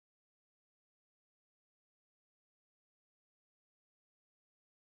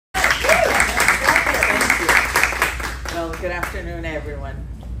Good afternoon, everyone.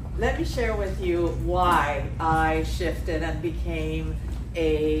 Let me share with you why I shifted and became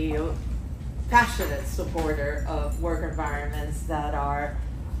a passionate supporter of work environments that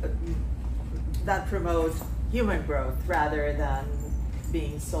promote human growth rather than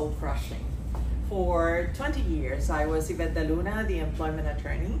being soul crushing. For 20 years, I was Yvette De Luna, the employment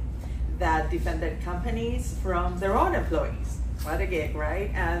attorney that defended companies from their own employees. What a gig,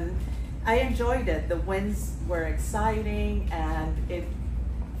 right? And I enjoyed it. The wins were exciting, and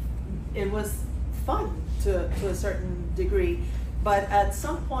it was fun to a certain degree. But at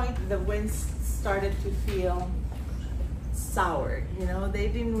some point, the wins started to feel sour. You know, they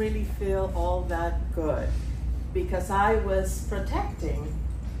didn't really feel all that good because I was protecting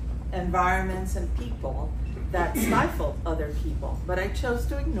environments and people that stifled other people. But I chose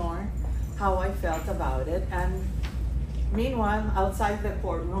to ignore how I felt about it. And meanwhile, outside the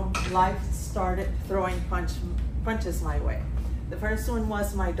courtroom, life started throwing punches my way. The first one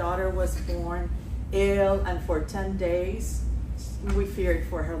was my daughter was born ill, and for 10 days, we feared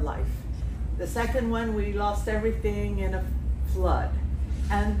for her life. The second one, we lost everything in a flood.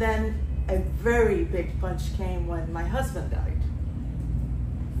 And then a very big punch came when my husband died.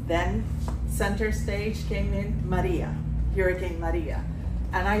 Then center stage came in Hurricane Maria,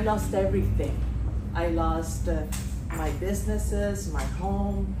 and I lost everything. I lost my businesses, my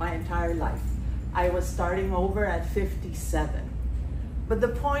home, my entire life. I was starting over at 57. But the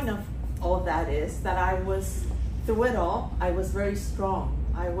point of all that is that I was, through it all, I was very strong.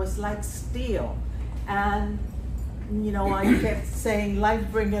 I was like steel. And, you know, I kept saying, life,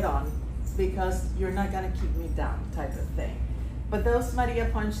 bring it on, because you're not gonna keep me down, type of thing. But those Maria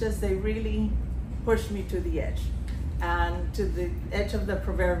punches, they really pushed me to the edge, and to the edge of the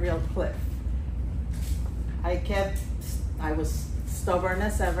proverbial cliff. I was stubborn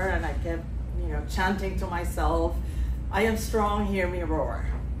as ever, and I kept, you know, chanting to myself, I am strong, hear me roar.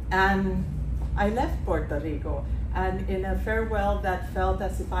 And I left Puerto Rico, and in a farewell that felt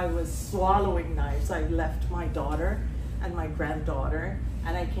as if I was swallowing knives, I left my daughter and my granddaughter,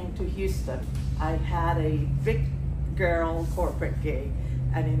 and I came to Houston. I had a big girl corporate gig,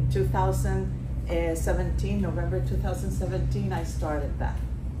 and in 2017, November 2017, I started that.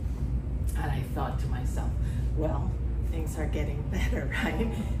 And I thought to myself, well, things are getting better, right?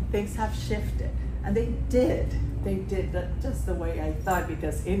 Things have shifted, and they did just the way I thought,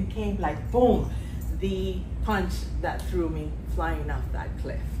 because it came like boom, the punch that threw me flying off that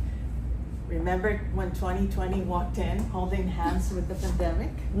cliff. Remember when 2020 walked in holding hands with the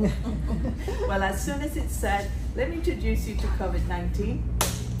pandemic? Well, as soon as it said, let me introduce you to COVID-19,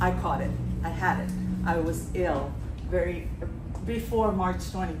 I caught it, I had it. I was ill before March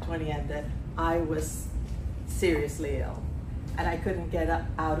 2020 ended. I was seriously ill, and I couldn't get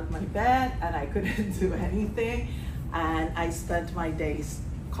out of my bed, and I couldn't do anything. And I spent my days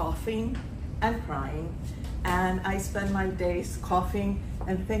coughing and crying, and I spent my days coughing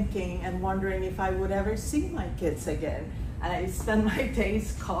and thinking and wondering if I would ever see my kids again. And I spent my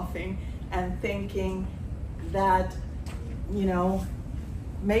days coughing and thinking that, you know,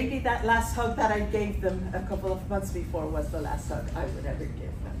 maybe that last hug that I gave them a couple of months before was the last hug I would ever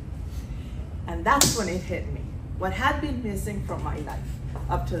give them. And that's when it hit me. What had been missing from my life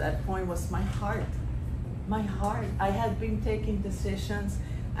up to that point was my heart. My heart. I had been taking decisions,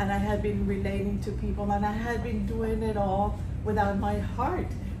 and I had been relating to people, and I had been doing it all without my heart.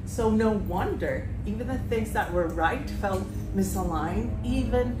 So no wonder, even the things that were right felt misaligned.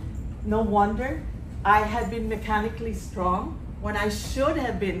 Even no wonder I had been mechanically strong when I should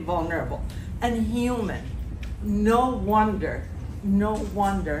have been vulnerable and human. No wonder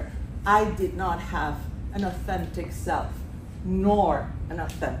I did not have an authentic self, nor an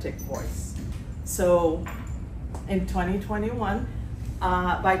authentic voice. So in 2021,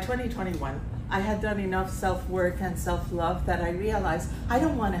 by 2021, I had done enough self-work and self-love that I realized I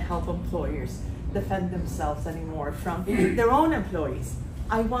don't want to help employers defend themselves anymore from their own employees.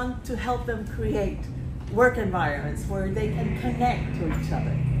 I want to help them create work environments where they can connect to each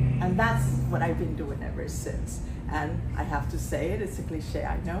other. And that's what I've been doing ever since. And I have to say it, it's a cliche,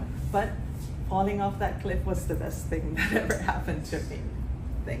 I know, but falling off that cliff was the best thing that ever happened to me.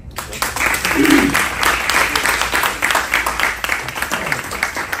 Thank you.